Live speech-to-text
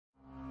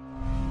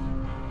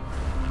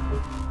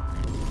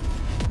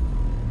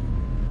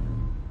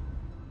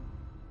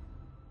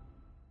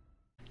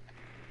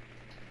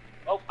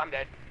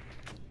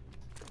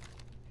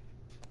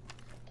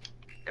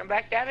Come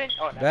back, Gavin.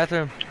 Oh, no.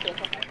 Bathroom.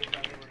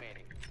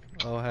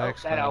 Oh,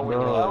 hex. That all went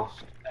to hell.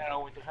 That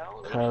all went to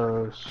hell.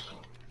 Kairos.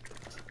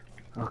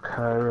 Oh,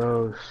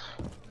 Kairos.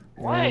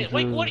 What?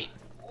 Wait, what?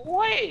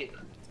 What?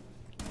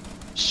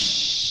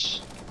 Shh.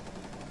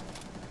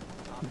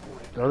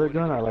 The other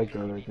gun? I like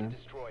the other gun.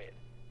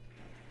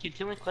 Dude,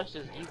 killing clutch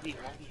is easy.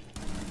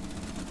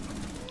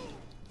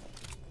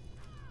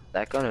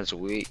 That gun is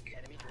weak.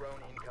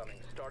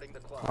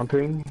 I'm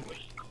ping.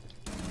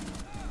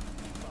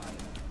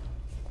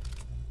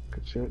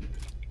 Good shit.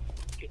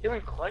 You're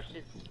doing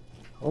clutches.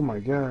 Oh my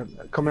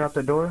god. Coming out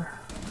the door?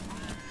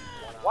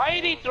 Why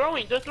are they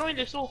throwing? They're throwing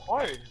this so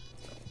hard.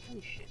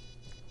 Holy shit.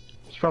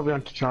 He's probably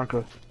on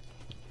Tachanka.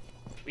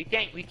 We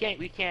don't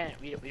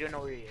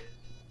know where he is.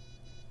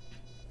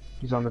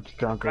 He's on the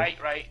Tachanka.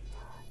 Right.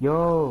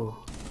 Yo!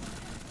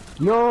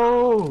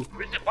 Yo!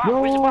 Where's the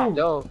bomb? Where's the bomb?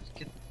 Yo.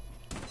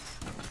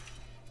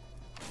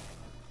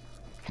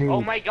 Dude.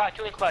 Oh my god,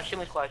 killing clutch.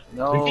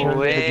 No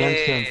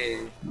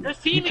way.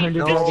 This He team, turned it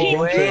No against him.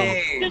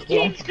 way. this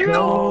team's Let's through. go.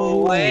 No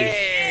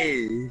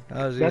way.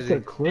 That was That's easy.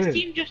 a clip. This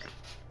team just.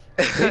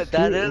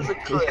 That is a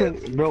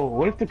clip. Bro,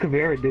 what if the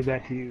Caveira did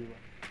that to you?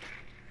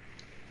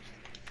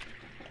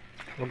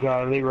 Oh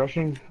god, are they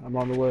rushing? I'm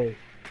on the way.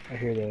 I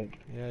hear that.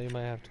 Yeah, you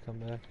might have to come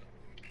back.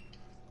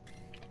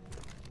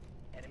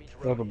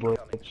 I have a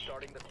blitz.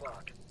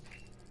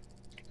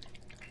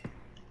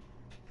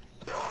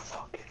 Oh,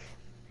 fuck.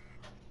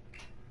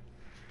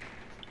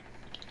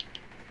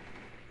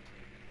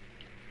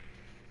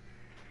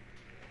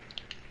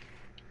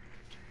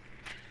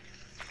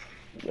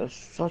 That's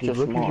such Dude, a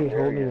look small who's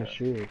holding area. a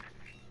shield.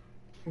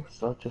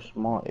 Such a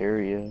small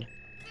area.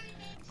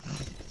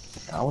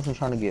 I wasn't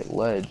trying to get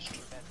ledge,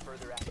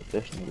 but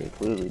this nigga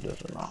clearly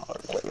doesn't know how to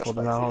play. Hold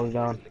it down, hold it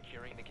down.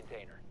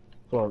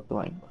 Fuck.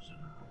 Like,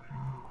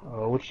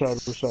 Which side?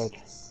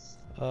 East.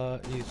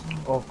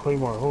 Oh,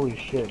 Claymore. Holy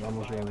shit, I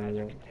almost ran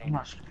into that. I'm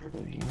not scared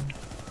of you.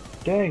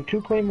 Dang, 2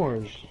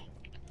 Claymores.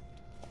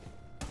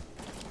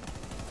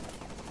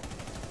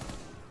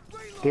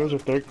 If there was a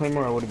 3rd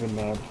Claymore, I would have been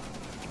mad.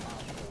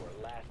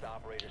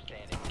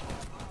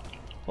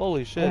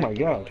 Holy shit. Oh my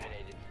god.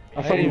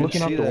 I saw didn't you even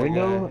looking out see the that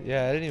window. guy.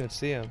 Yeah, I didn't even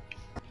see him.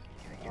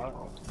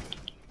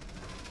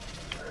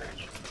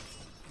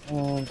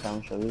 And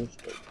time to show you this.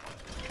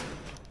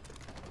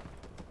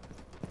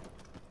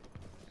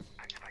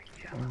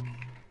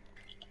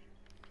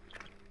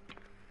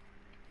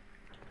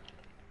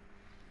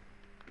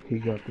 He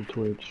got the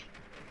Twitch.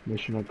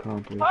 Mission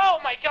accomplished. Oh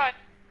my god.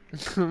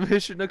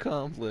 Mission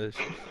accomplished.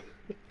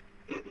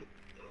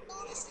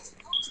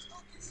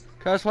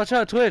 Cars, watch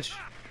out, Twitch!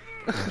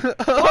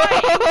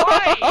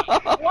 Why?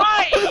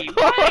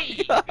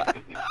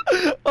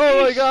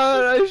 Oh my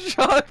god, I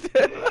shocked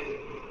him!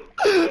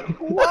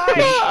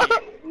 Why?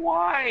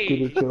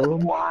 Did it kill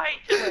him? Why?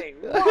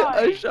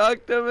 I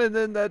shocked him and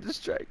then that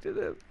distracted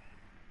him.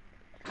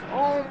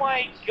 Oh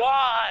my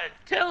god!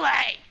 Too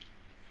late!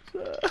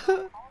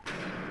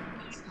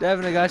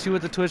 Devin, I got you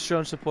with the Twitch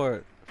drone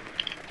support.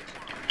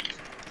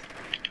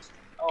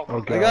 Oh my Oh,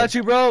 god. God. I got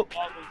you, bro!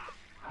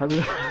 Thank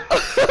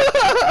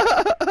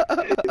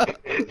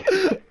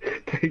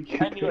you.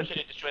 I knew I should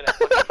have destroyed that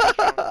fucking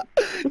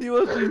drone. You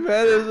must be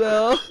mad as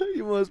hell.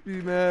 You must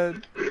be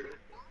mad.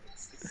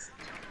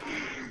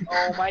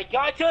 Oh my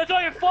god, Till, it's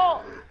all your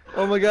fault!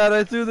 Oh my god,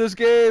 I threw this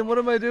game. What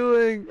am I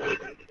doing?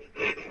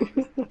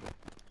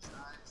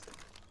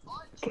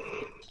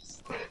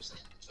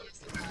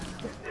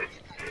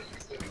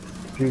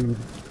 Dude,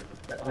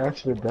 I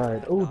should have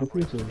died. Oh, the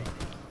prison.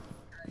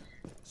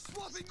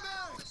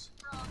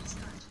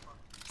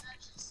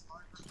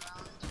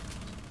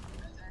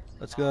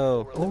 Let's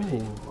go.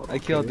 Oh, I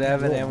killed okay.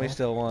 Devin Yeah. and we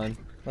still won.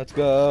 Let's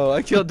go.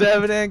 I killed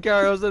Devin and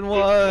Carlos and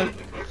won.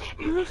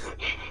 He's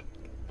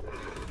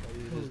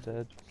just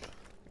dead.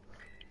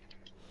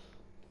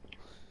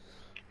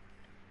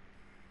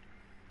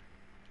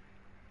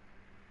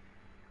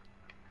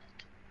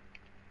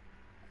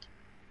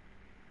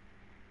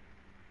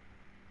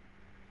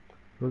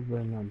 Where's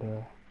Ben not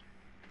die?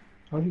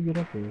 How'd he get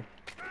up here?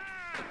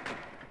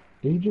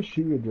 Did he just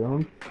shoot your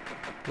drone?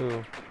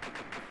 Ooh.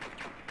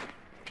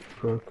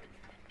 Crook.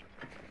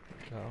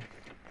 No.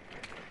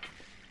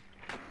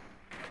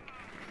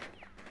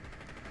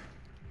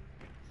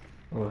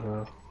 Oh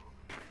hell.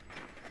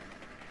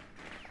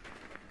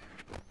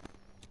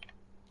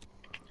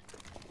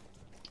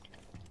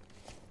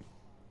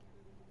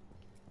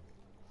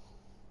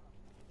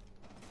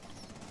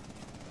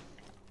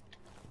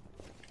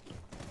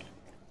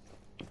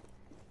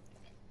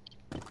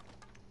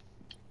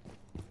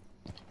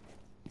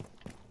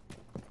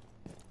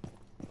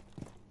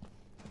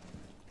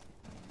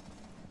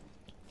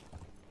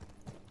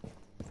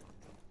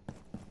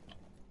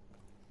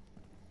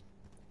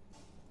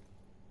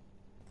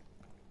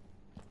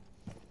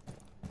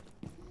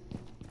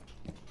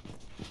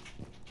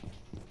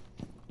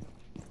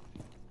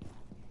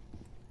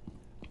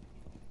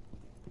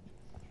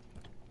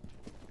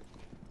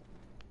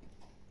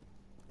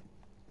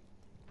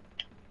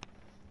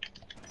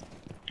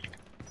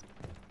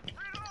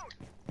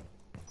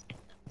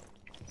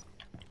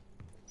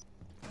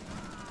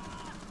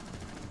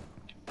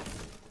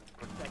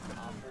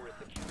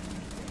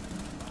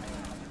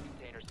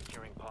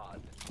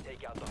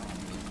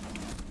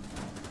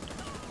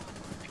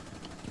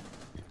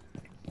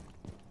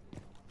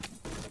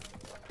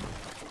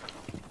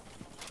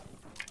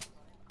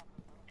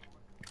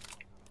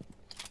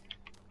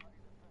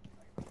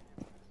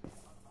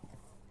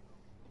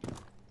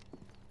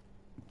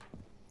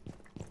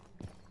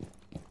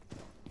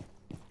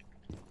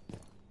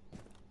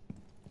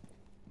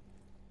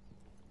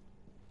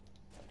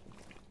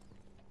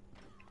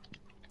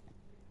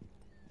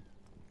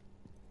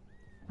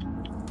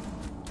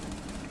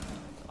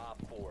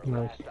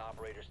 Nice. Last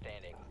operator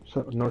standing.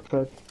 So, north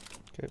side.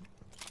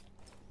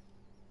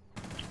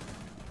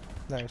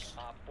 Nice.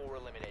 Op 4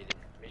 eliminated.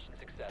 Mission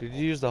successful. Did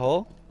you use the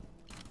hole?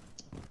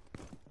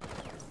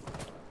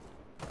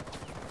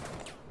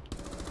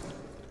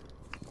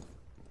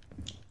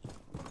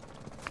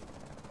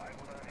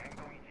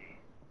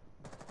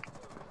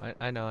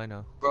 I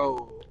know.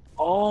 Bro,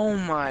 oh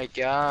my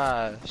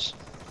gosh.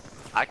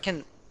 I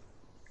can.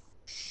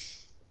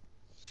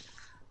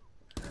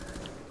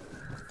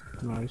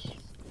 Nice.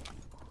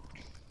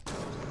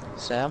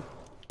 Sam?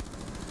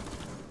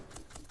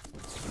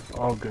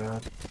 Oh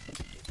god.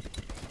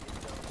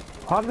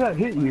 How did that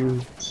hit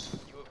you?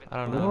 I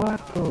don't know.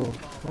 What the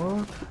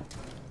fuck?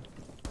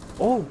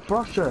 Oh,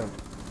 frost trap.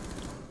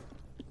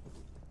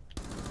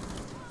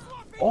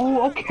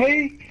 Oh,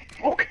 okay.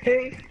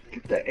 Okay.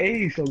 Get the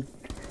ace.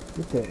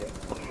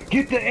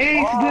 Get the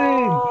ace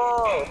then.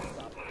 Oh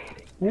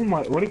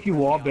my, what if you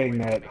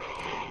wallbang that?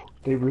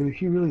 He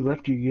really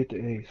left you to get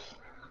the ace.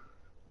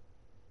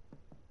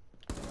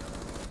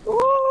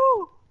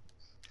 Ooh.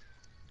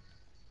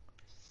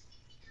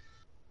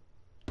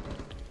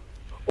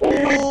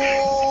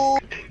 Oh!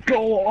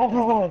 Go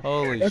off!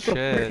 Holy That's shit. a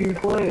freaking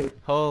play.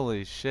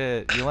 Holy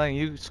shit.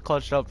 You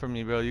clutched up for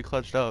me, bro. You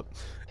clutched up.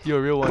 You a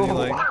real one,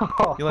 Go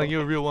off. you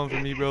a real one for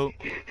me, bro.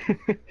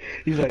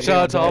 He's like,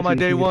 Shout out to all my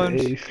day you get the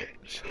ones.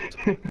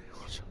 ace.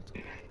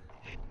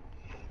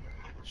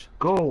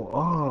 Go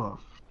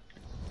off.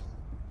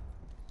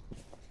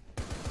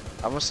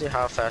 I'm gonna see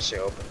how fast you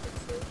open.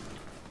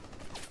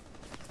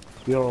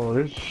 Yo,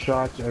 there's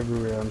shots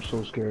everywhere. I'm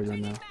so scared right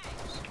now.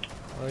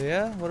 Oh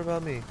yeah? What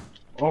about me?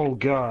 Oh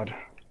god.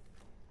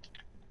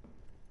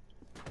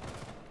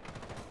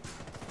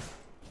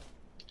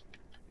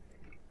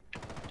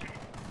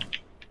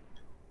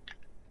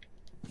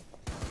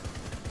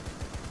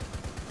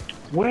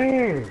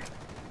 Where?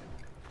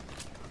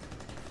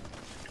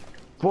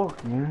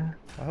 Fuck, man.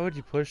 Why would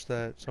you push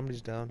that?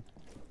 Somebody's down.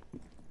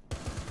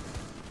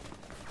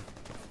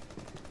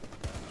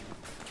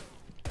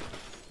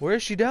 Where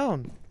is she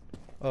down?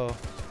 Oh.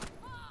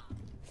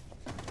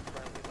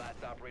 Friendly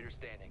last operator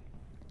standing.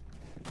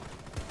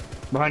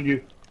 Behind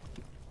you.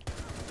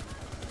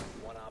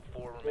 One op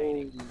 4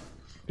 remaining.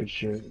 Good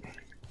shit.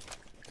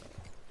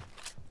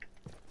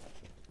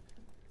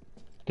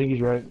 Think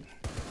he's right.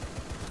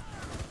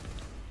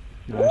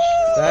 Nice.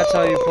 That's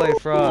how you play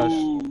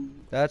Frost.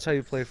 That's how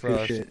you play Good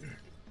Frost. shit.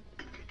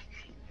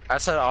 I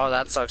said, oh,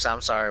 that sucks.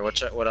 I'm sorry.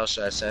 What else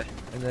should I say?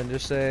 And then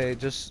just say,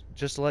 just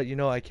to let you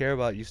know I care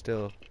about you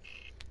still.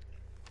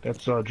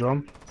 That's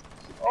drum.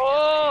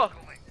 Oh!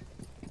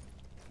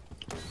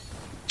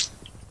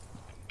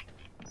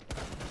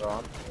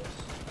 Drum.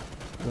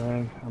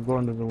 Dang, I'm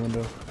going to the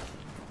window.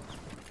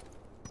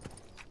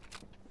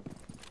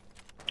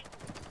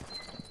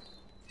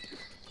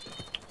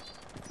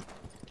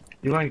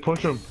 You like push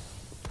him?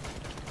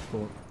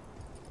 Cool.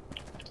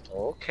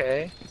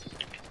 Okay.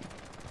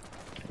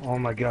 Oh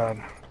my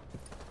god.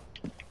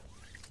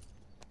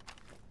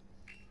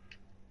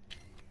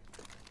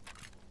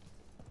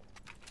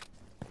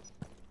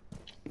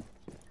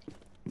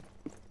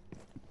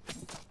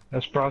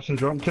 That's Frost and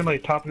drum. Timmy,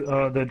 top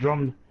the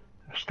drum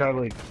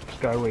skyway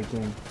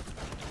thing.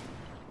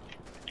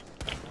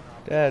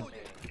 Dad.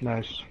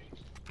 Nice.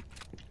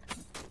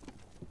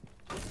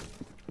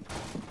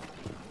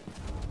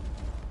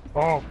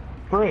 Oh,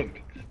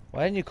 frick.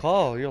 Why didn't you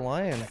call? You're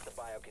lying. Check the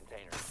bio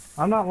container.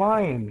 I'm not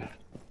lying.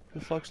 Who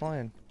the fuck's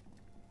lying?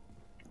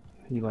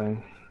 He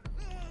lying.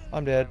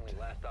 I'm dead. Friendly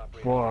last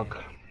operator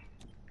Fuck.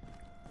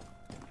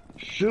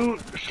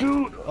 Shoot!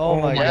 Oh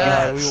my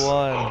god, we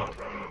won.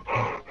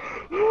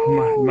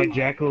 My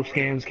jackal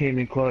scans came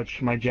in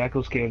clutch.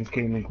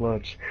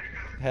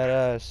 Head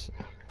ass.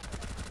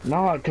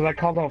 No, because I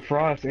called out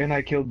Frost and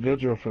I killed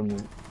Vigil from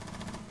it.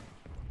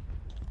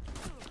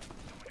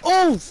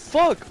 Oh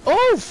fuck!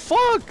 Oh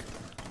fuck!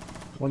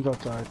 One's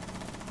outside.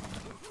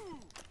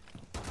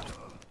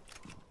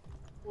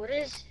 What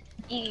is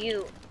EU?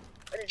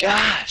 What is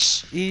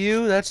Gosh!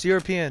 EU? That's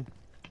European.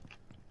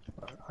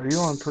 Are you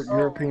on that?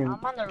 European?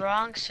 I'm on the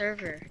wrong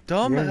server.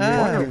 Dumb You're on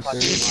ass. European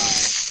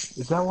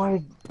server. Is that why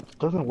it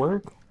doesn't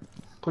work?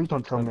 Please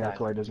don't tell me that's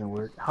why it doesn't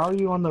work. How are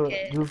you on the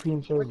Okay,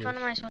 European server? Which one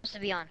am I supposed to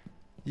be on?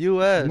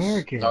 US.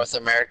 American. North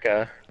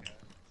America.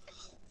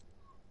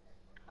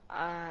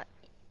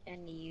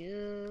 And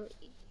you.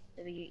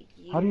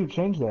 How do you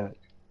change that?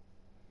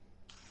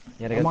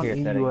 You gotta I'm go on to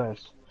your settings.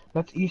 EUS.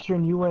 That's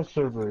Eastern US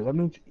server. That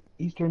means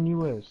Eastern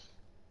US.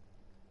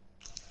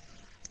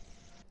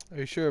 Are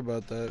you sure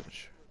about that?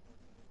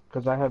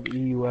 Because I have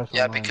EUS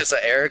Yeah, online. because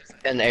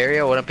an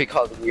area wouldn't be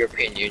called the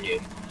European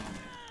Union.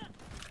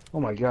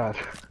 Oh my god.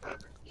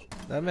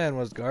 That man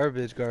was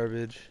garbage.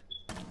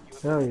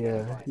 Hell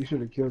yeah. You should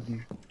have killed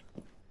you.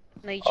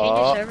 No, you change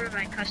the server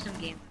by custom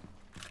game.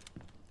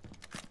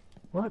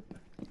 What?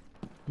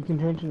 You can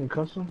change it in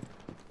custom?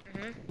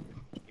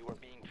 You are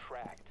being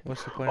tracked.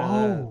 What's the point of that?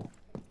 Oh!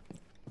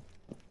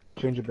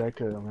 Change it back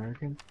to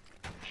American?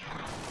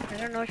 I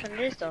don't know which one it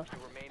is though.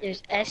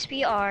 There's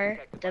SPR,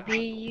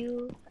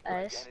 WUS,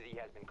 Identity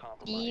has been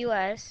compromised.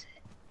 EUS,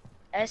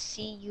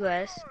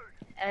 SCUS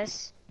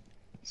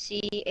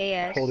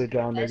Hold it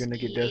down, they're gonna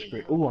get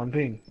desperate. Ooh, I'm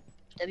ping.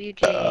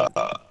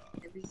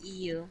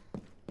 WJWEU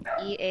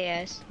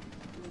EAS.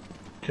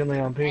 Timmy,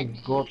 I'm ping.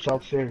 Go up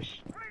south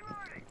stairs.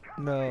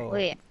 No.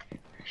 Wait,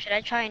 should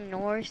I try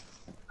north?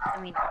 I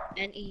mean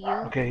NEU.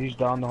 Okay, he's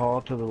down the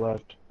hall to the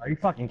left. Are you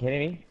fucking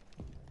kidding me?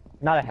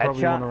 Not a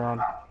Probably one headshot?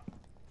 around.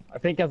 I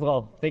think that's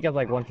low. I think that's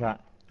like one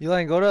shot.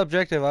 Elaine, go to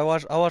objective. I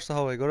watch the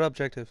hallway. Go to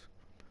objective.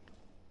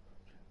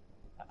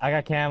 I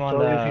got cam on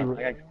So if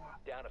the. you-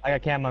 I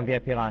got cam on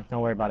VIP line.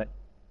 Don't worry about it.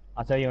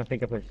 I'll tell you when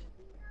Finka push.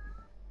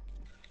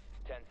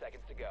 10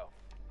 seconds to go.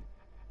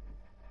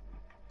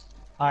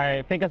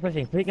 Alright, Finka's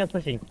pushing. Finka's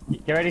pushing.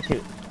 Get ready to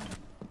shoot.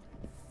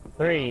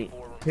 3,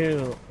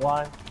 2,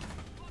 1.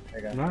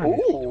 There you go. Nice.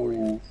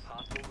 Ooh.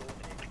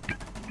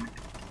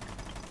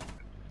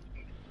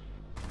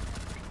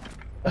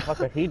 What the fuck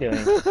was he doing?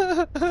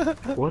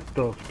 What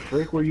the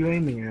frick were you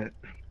aiming at?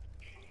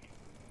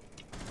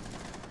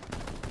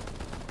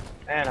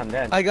 Man, I'm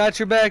dead. I got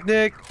your back,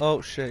 Nick.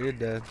 Oh shit, you're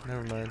dead.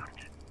 Never mind.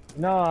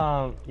 You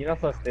know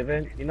so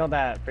stupid? You know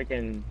that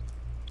freaking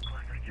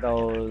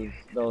those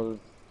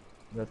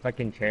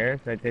fucking chairs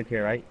right there to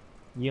your right,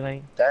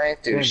 Elaine? That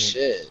ain't Damn do it.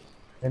 shit.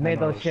 They made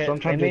know, those shit.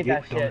 sometimes they they made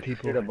that get dumb shit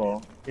people.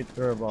 shootable. It's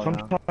durable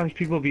now. Sometimes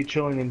people be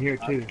chilling in here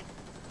too.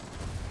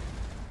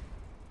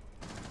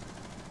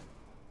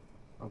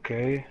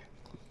 Okay.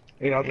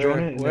 Hey, I'll join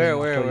it. and Where, then I'll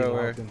where, tell you where, what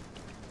where? happened.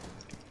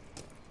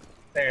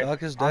 Stairs.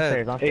 Doc is On dead.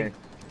 stairs, on Hey. stairs.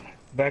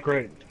 Back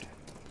right.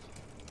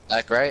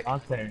 Like right?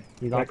 On stairs.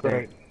 He's on Back stairs.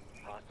 right.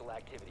 Hostile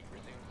activity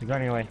resumes. He's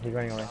running away. He's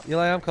running away.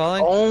 Eli, I'm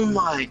calling. Oh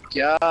my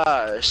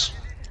gosh.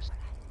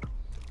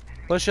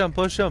 Push him,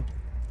 push him.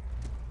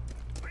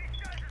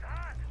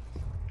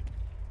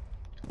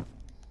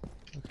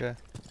 Okay.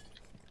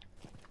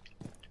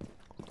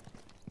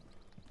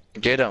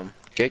 Get him.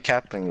 Get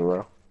Captain,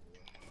 bro.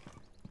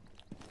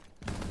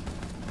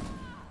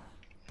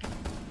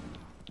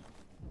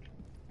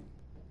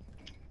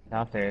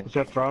 Downstairs. Is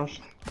that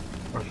Frost?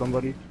 Or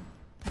somebody?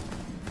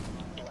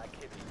 Hostile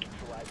activity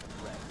neutralize the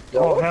threat. Yo,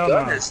 Oh, what hell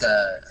gun no. is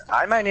that?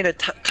 I might need a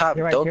top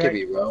You're right, don't you're give right.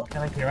 you, bro.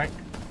 Can I see right?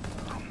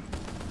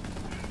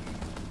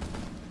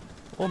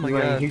 Oh my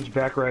Right, god. he's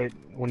back right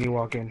when you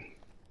walk in.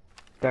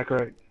 Back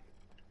right.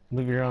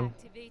 Move your own.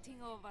 Activating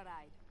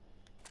override.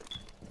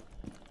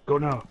 Go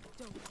now.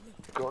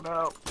 Go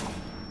now.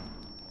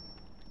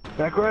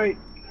 Back right.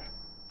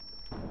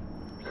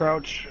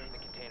 Crouch. Securing the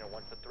container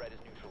once the threat is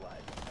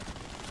neutralized.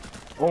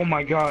 Oh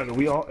my god,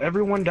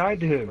 everyone died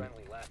to him.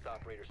 Friendly, last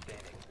operator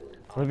standing.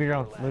 Move your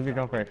own. Last Move your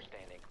own operator first.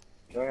 standing.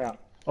 Go out.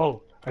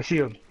 Oh, I see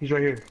him. He's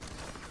right here.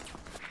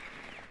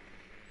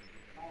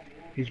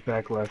 He's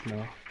back left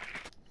now.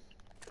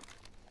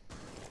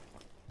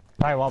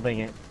 Probably wallbang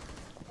it.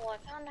 Well,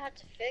 I found out how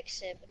to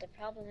fix it, but the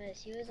problem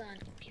is he was on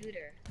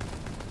computer.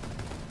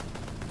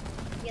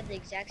 He had the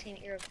exact same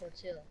error code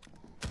too.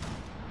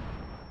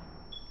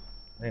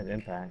 There's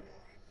impact.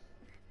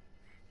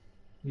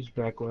 He's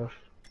back left.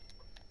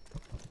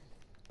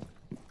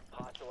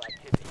 Hostile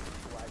activity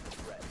neutralize the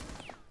threat.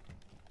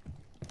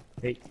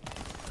 Hey.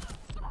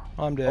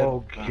 I'm dead.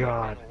 Oh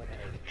god.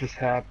 Just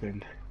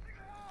happened.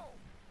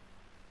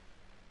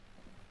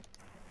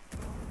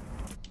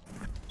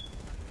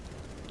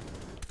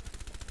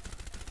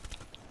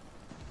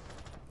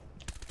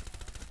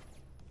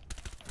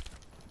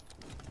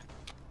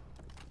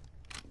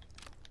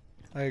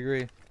 I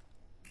agree.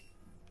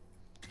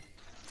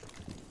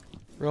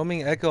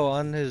 Roaming Echo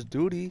on his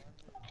duty.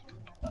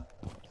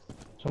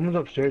 Someone's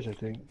upstairs, I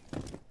think.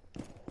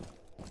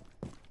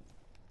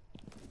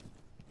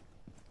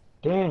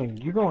 Dang,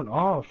 you're going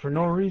off for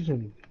no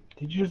reason.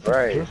 Did you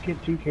just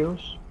get 2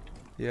 kills?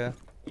 Yeah.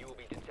 You will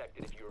be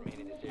detected if you remain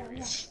in this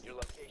area. Your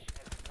location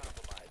has been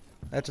compromised.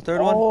 That's a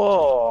third one.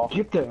 Oh.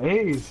 Get the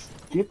ace.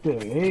 Get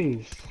the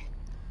ace.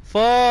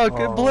 Fuck!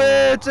 Oh. It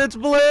blitz! It's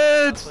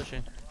blitz!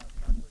 I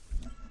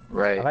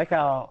Right. like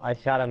how I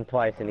shot him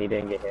twice and he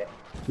didn't get hit.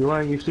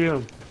 You see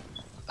him?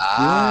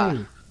 Ah.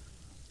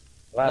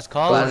 Let's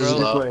call it, That's You bro.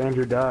 just low. let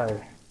Andrew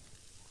die.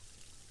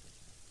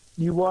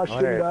 You watched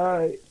him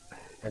Alright.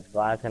 die. Is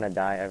Vlad's gonna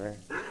die ever?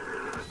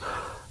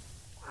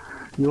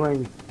 You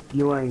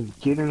ain't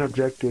get an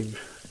objective.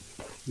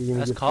 You're gonna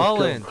That's get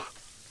Colin. fucked up.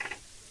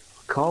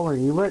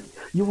 Colin, you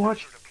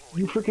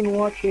freaking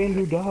watched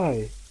Andrew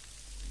die.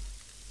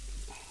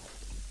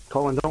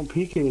 Colin, don't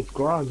peek it, it's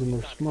Glogs and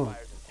there's smoke.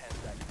 Fires in 10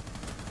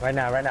 seconds. Right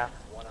now, right now.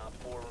 One op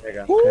 4 There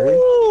you remaining. go. Okay?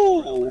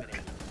 Ooh. Mission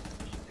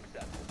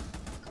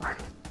successful.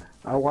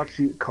 I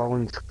watched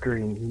Colin's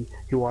screen.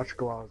 He watched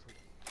Glogs.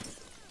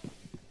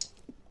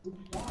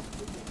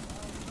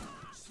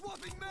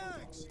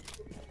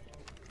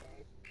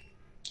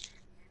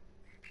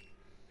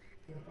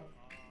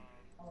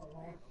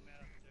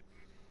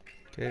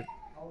 Okay.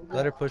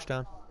 Let her push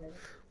down.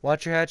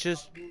 Watch your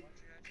hatches.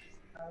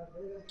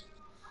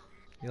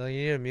 You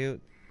need to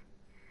mute.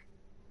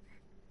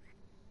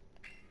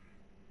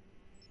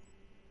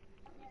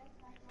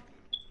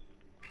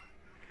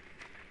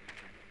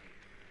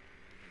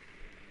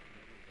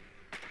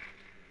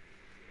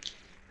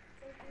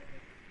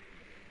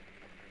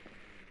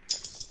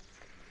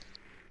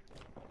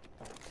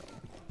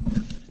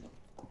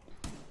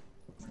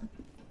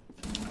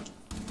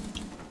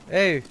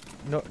 Hey,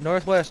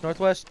 northwest,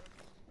 northwest.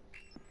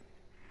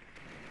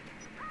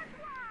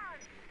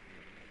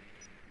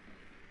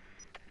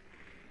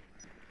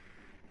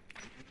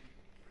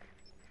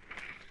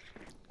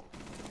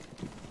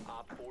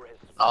 Op 4 has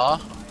Oh.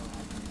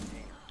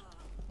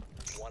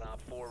 one Op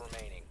 4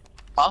 remaining.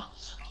 Oh.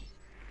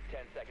 10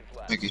 seconds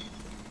left. Thank you.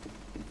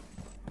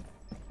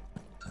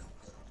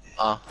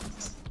 Oh.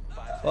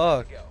 5 seconds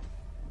Fuck. to go.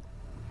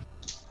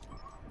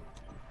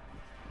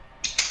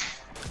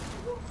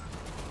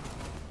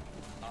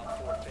 Op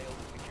 4 failed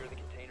to secure the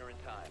container in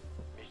time.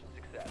 Mission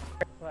success.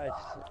 Sledge.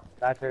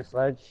 Thatcher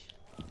sledge.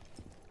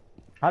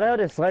 How the hell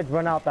did sledge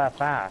run out that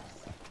fast?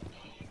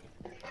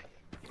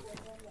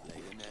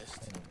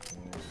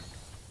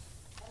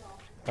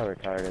 So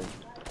retarded.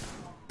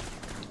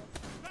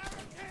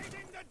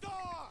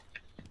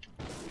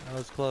 That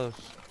was close.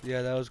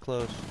 Yeah, that was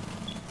close.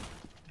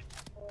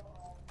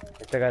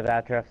 I still got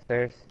Thatcher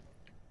upstairs.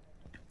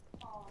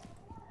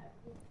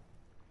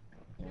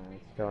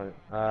 It's going.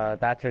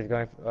 Thatcher's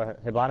going for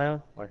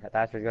Hibano, or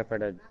Thatcher's going for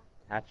the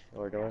hatch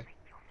or door.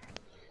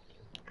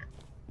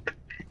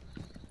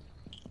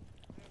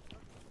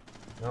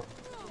 Nope.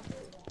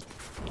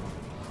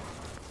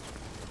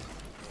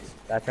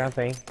 That's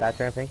ramping. That's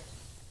ramping.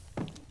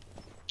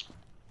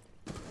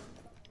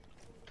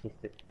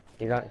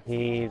 He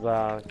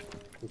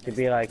should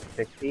be like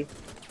 60. Down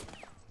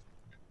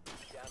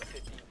to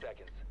 15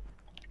 seconds.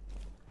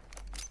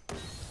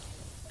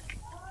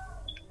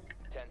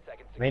 10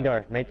 seconds to Main go.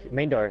 door.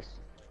 Main doors.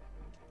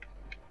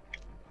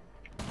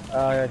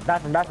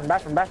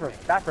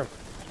 Bathroom.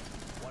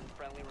 One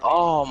friendly remaining.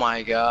 Oh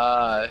my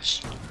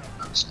gosh.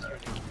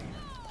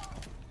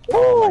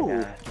 Oh my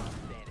god.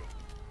 Standing.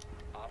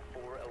 Op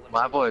 4 eliminated.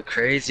 My boy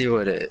crazy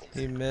with it.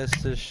 He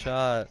missed his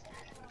shot.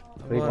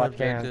 I'm Please going watch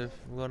objective.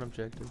 I'm going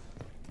objective.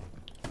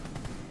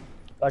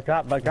 Bug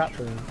drop.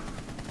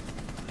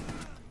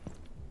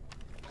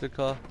 Good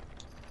call.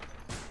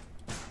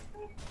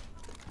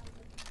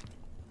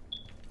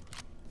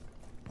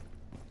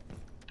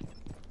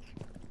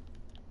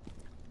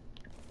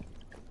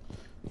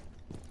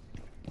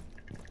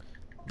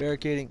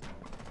 Barricading.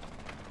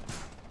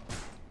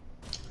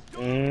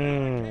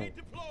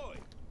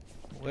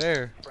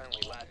 Where?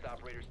 Friendly, last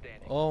operator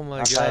standing. Oh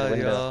my Outside god,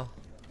 window. y'all.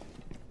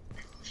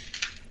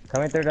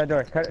 Coming through the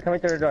door. Coming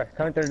through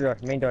the door.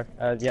 Main door.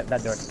 Yeah,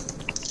 that door.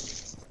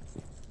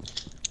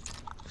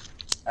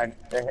 Alright,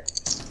 they're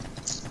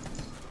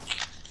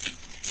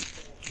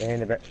in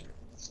the back.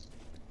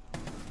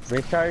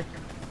 Recharge.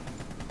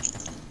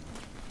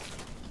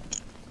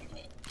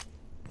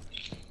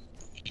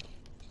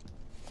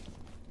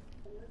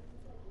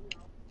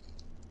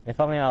 If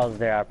only I was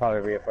there, I'd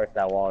probably reinforce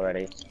that wall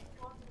already.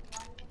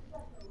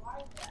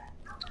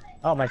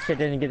 Oh, my shit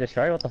didn't get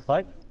destroyed? What the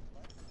fuck?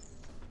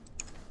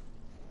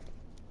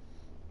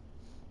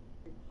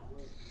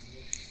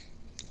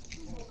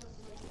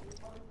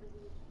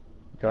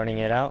 Joining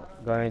it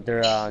out, going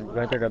through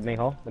the main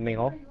hole, The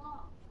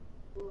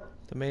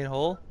main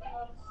hole?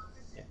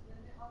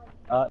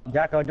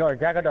 Jacko door.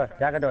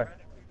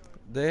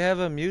 They have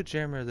a mute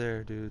jammer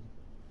there, dude.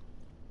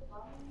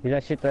 He's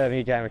gonna shoot the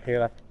mute jammer to your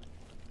left.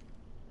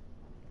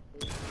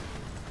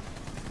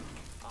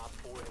 Op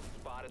 4 has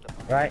spotted the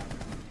Right.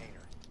 container.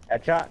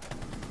 Headshot. Down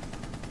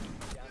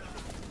to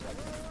 15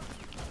 seconds.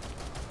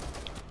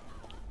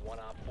 One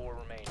Op 4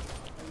 remaining.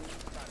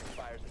 Time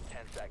expires in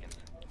 10 seconds.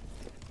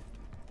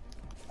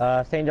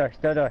 Same door,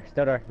 still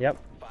door, yep.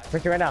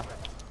 Push it right now.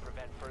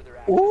 Prevent further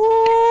action.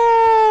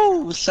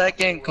 Ooh,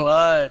 second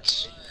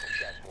clutch.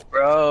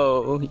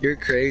 Bro, you're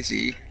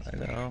crazy. I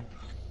know.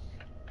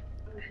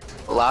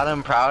 Loud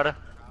and proud.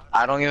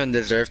 I don't even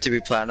deserve to be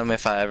platinum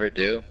if I ever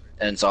do.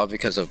 And it's all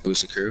because of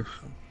Busakrew.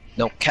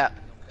 No cap.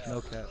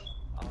 No cap.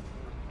 Op 4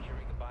 is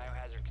securing the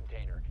biohazard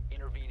container.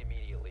 Intervene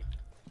immediately.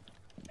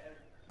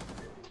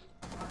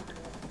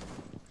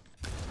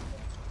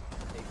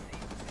 They've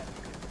ceased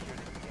attempting to secure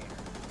the container.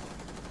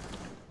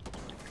 Op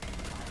 4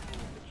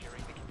 is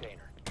securing the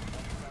container.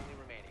 One friendly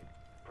remaining.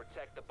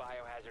 Protect the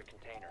biohazard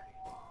container.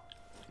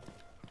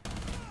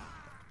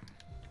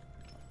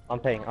 I'm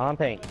paying.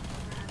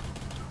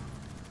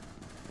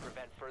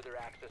 Prevent further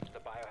access to the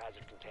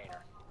biohazard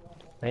container.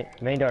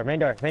 Main door.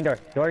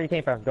 Door you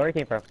came from.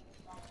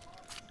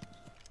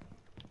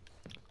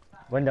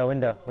 Window.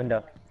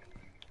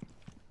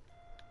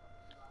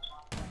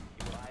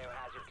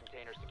 Biohazard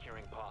container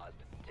securing paused.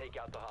 Take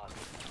out the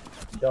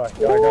hostage. Door.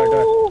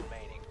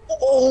 Remaining.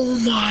 Oh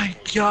my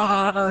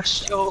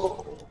gosh,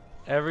 yo.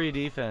 Every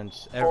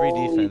defense,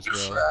 Holy bro.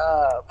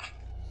 crap.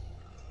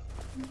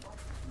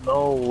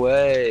 No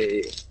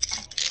way.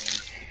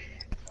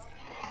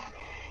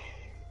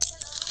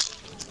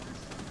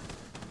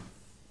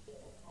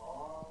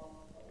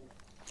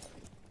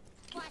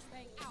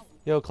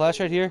 Yo, clash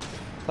right here.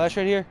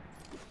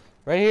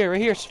 Right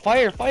here.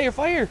 Fire.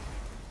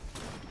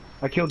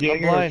 I killed I'm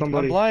Jaeger or blind.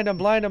 somebody. I'm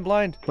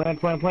blind.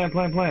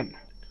 Plant.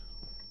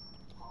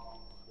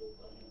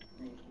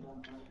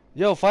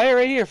 Yo, fire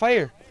right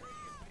here.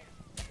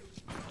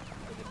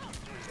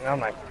 Oh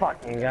my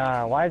fucking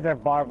god, why is there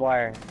barbed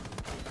wire?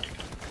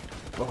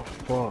 Oh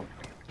fuck.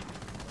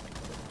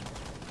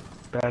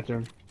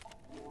 Bathroom.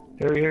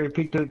 Harry,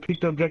 peek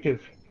the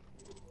objective.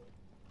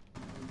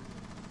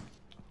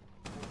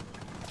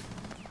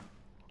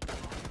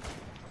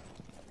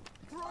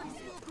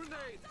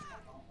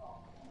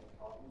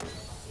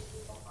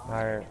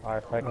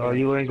 Our fucking. Oh,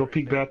 you ain't go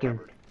peek bathroom.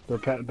 The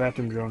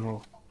bathroom drone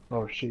hole.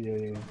 Oh shit,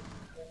 yeah.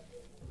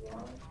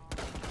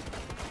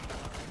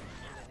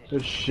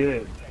 Good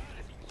shit.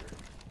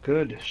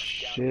 Good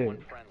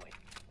shit.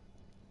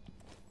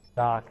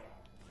 Doc.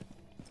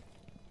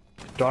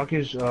 Doc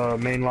is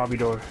main lobby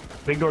door.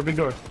 Big door.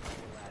 Last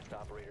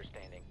operator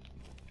standing.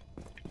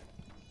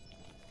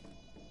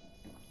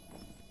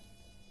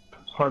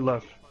 Hard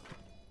left.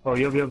 Oh,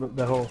 you have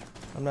that hole.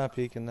 I'm not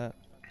peeking that.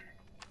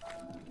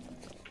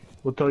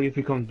 We'll tell you if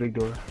he comes big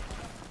door.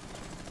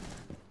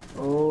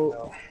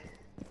 Oh.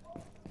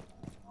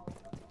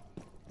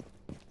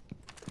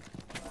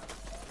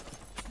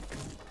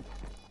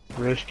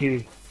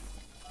 Risky.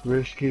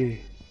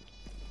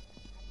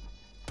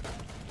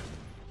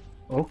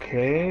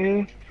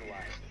 Okay.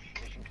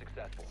 Mission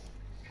successful.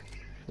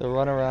 They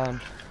run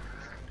around.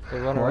 They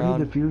run Why around.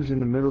 did he defuse in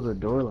the middle of the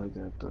door like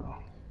that though?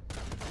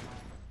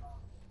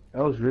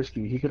 That was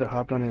risky. He could have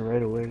hopped on it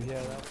right away.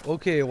 Yeah.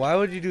 Okay, why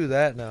would you do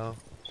that now?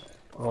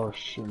 Oh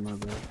shit, my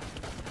bad.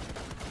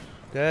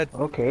 Dead.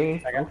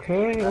 Okay.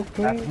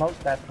 That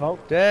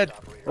smoke. Dead.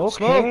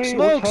 Okay.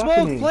 Smoke. What's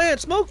happening?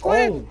 Smoke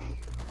plant. Oh.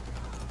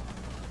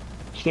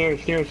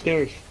 Stairs.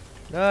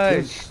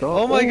 Nice. Good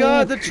Oh my stuff.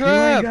 god, the You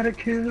trap. ain't got a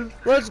kill.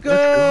 Let's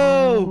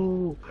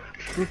go.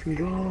 Freaking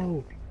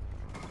go.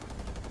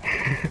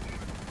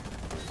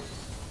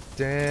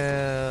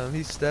 Damn,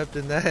 he stepped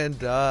in that and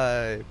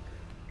died.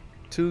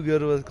 Too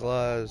good with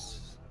claws.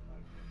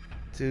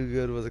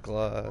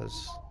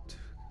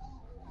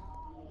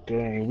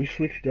 Dang, we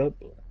switched up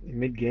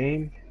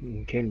mid-game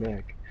and came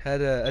back. Had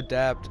to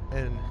adapt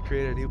and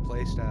create a new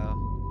playstyle.